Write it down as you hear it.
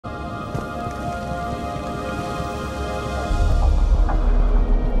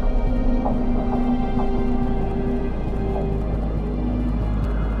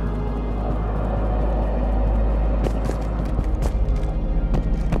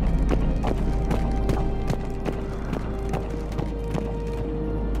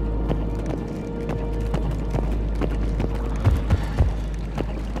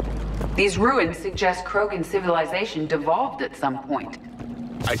These ruins suggest Krogan civilization devolved at some point.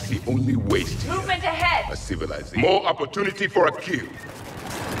 I see only waste here. Movement ahead! A civilization. More opportunity for a kill.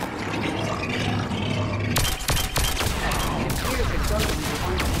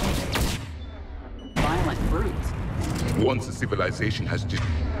 Violent brutes. Once a civilization has destroyed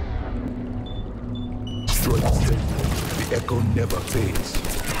itself, the echo never fades.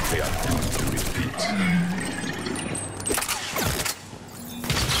 They are doomed to repeat.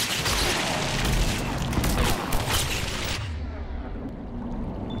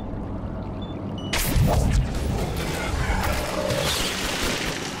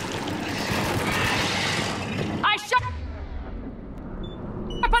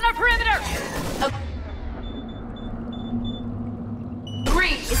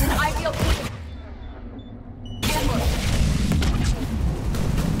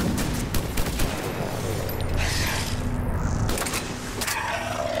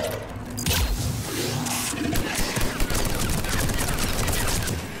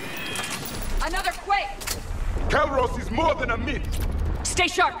 Stay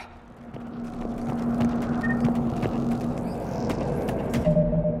sharp!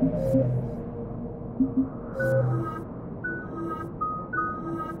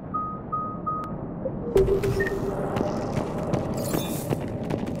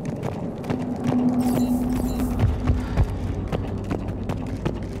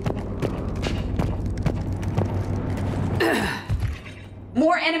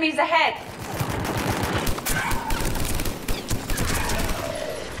 More enemies ahead!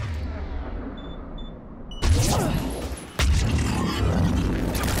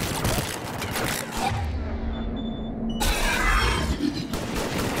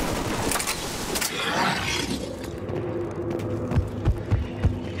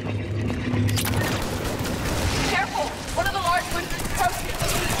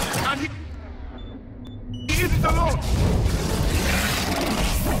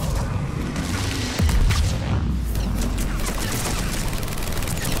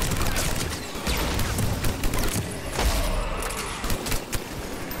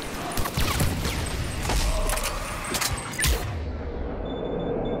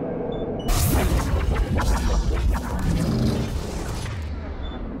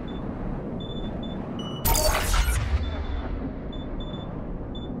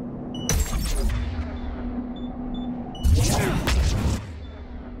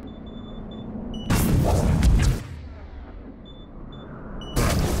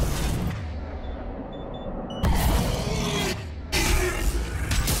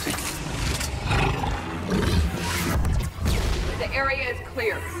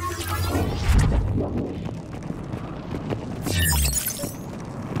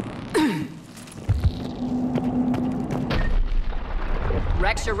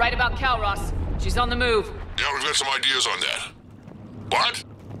 Rex, you're right about Calros. She's on the move. Yeah, we've got some ideas on that. What?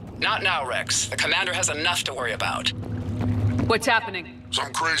 Not now, Rex. The commander has enough to worry about. What's happening?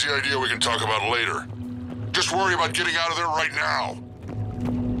 Some crazy idea we can talk about later. Just worry about getting out of there right now.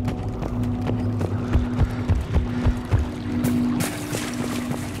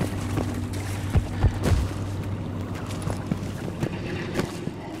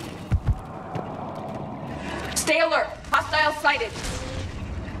 Stay alert! Hostile sighted!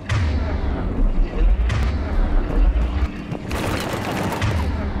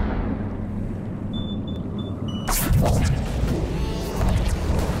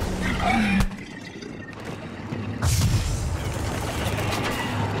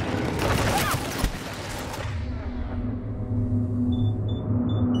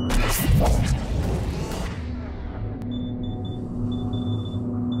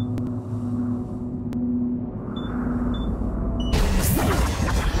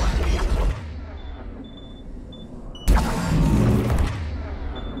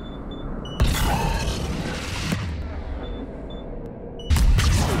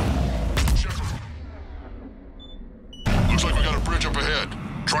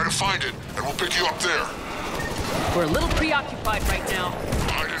 Find it, and we'll pick you up there. We're a little preoccupied right now.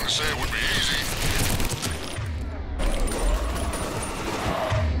 I didn't say it would be easy.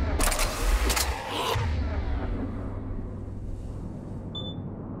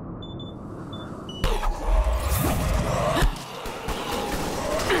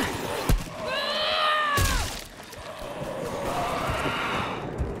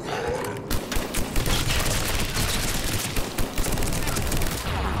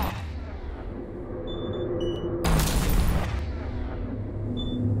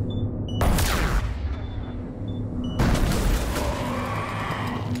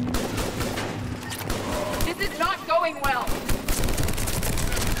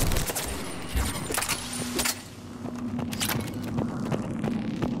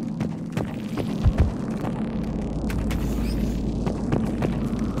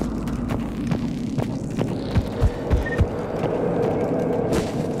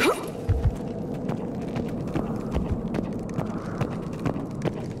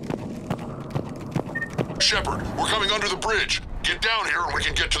 Shepard, we're coming under the bridge. Get down here and we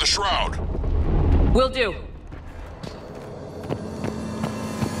can get to the shroud. Will do.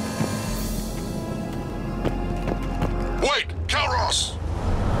 Wait! Calros!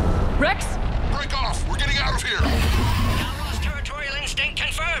 Rex? Break off! We're getting out of here! Calros territorial instinct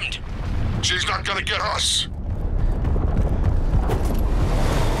confirmed. She's not gonna get us!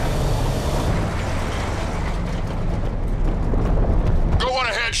 Go on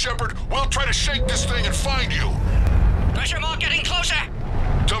ahead, Shepard. We'll try to shake this thing and find you. Pressure mark getting closer.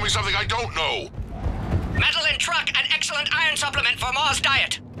 Tell me something I don't know. Metal in truck and excellent iron supplement for Mars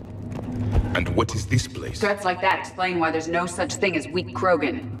diet. And what is this place? Threats like that explain why there's no such thing as weak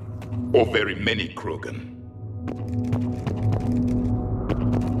Krogan. Or very many Krogan.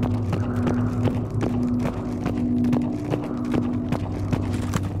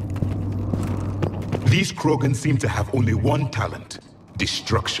 These Krogan seem to have only one talent: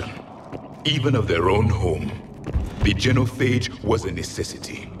 destruction. Even of their own home. The Genophage was a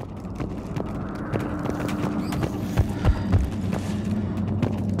necessity.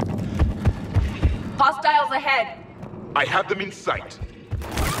 Hostiles ahead! I have them in sight.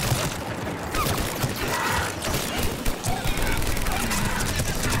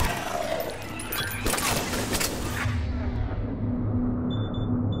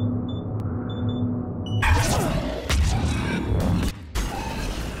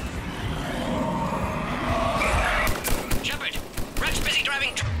 Shepard, Rex busy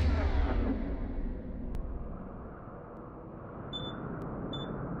driving. Truck,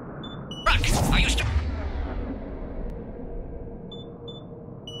 are you still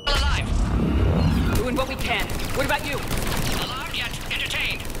alive? Doing what we can. What about you? Alarmed yet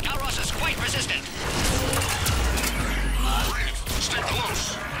entertained. Calros is quite resistant. Breathe. Stay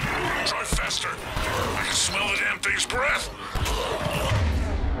close. Drive faster. I can smell the damn thing's breath.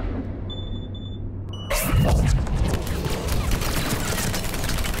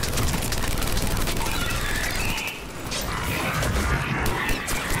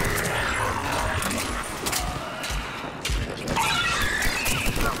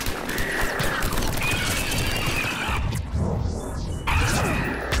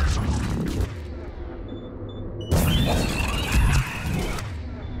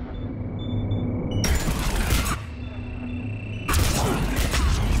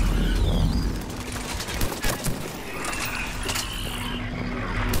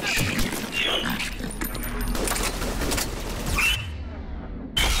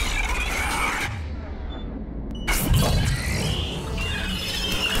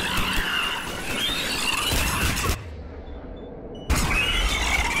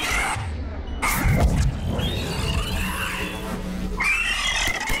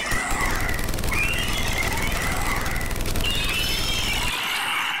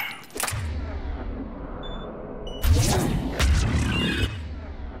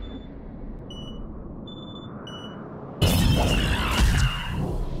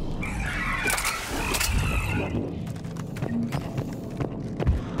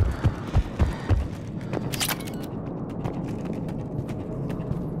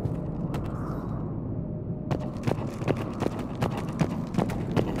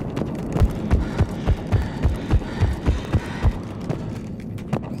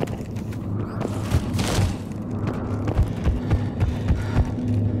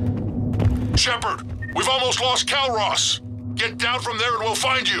 Shepard, we've almost lost Calros. Get down from there and we'll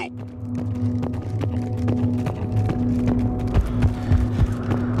find you.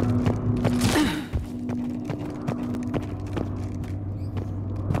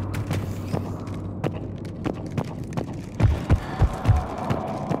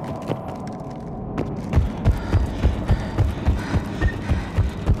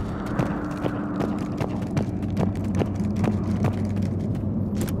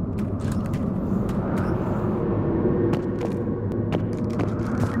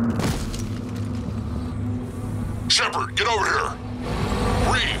 Shepard, get over here.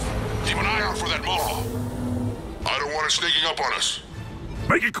 Reeve, keep an eye out for that maw. I don't want it sneaking up on us.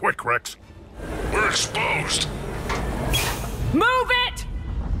 Make it quick, Rex. We're exposed. Move it!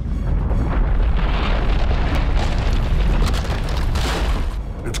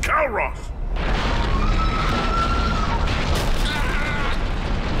 It's Calros.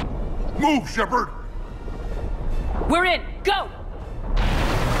 Move, Shepard. We're in. Go!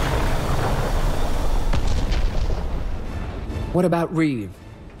 What about Reeve?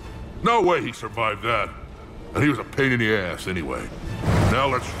 No way he survived that. And he was a pain in the ass anyway. Now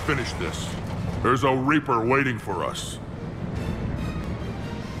let's finish this. There's a Reaper waiting for us.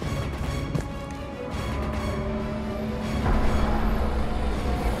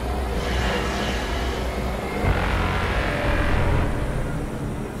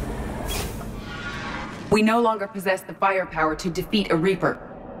 We no longer possess the firepower to defeat a Reaper.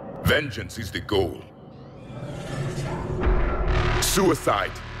 Vengeance is the goal.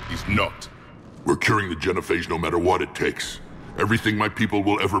 Suicide is not. We're curing the Genophage no matter what it takes. Everything my people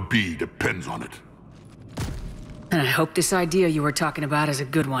will ever be depends on it. And I hope this idea you were talking about is a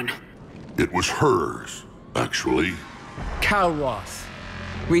good one. It was hers, actually. Calroth.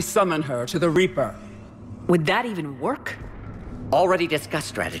 We summon her to the Reaper. Would that even work? Already discussed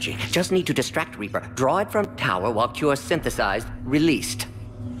strategy. Just need to distract Reaper, draw it from tower while cure synthesized, released.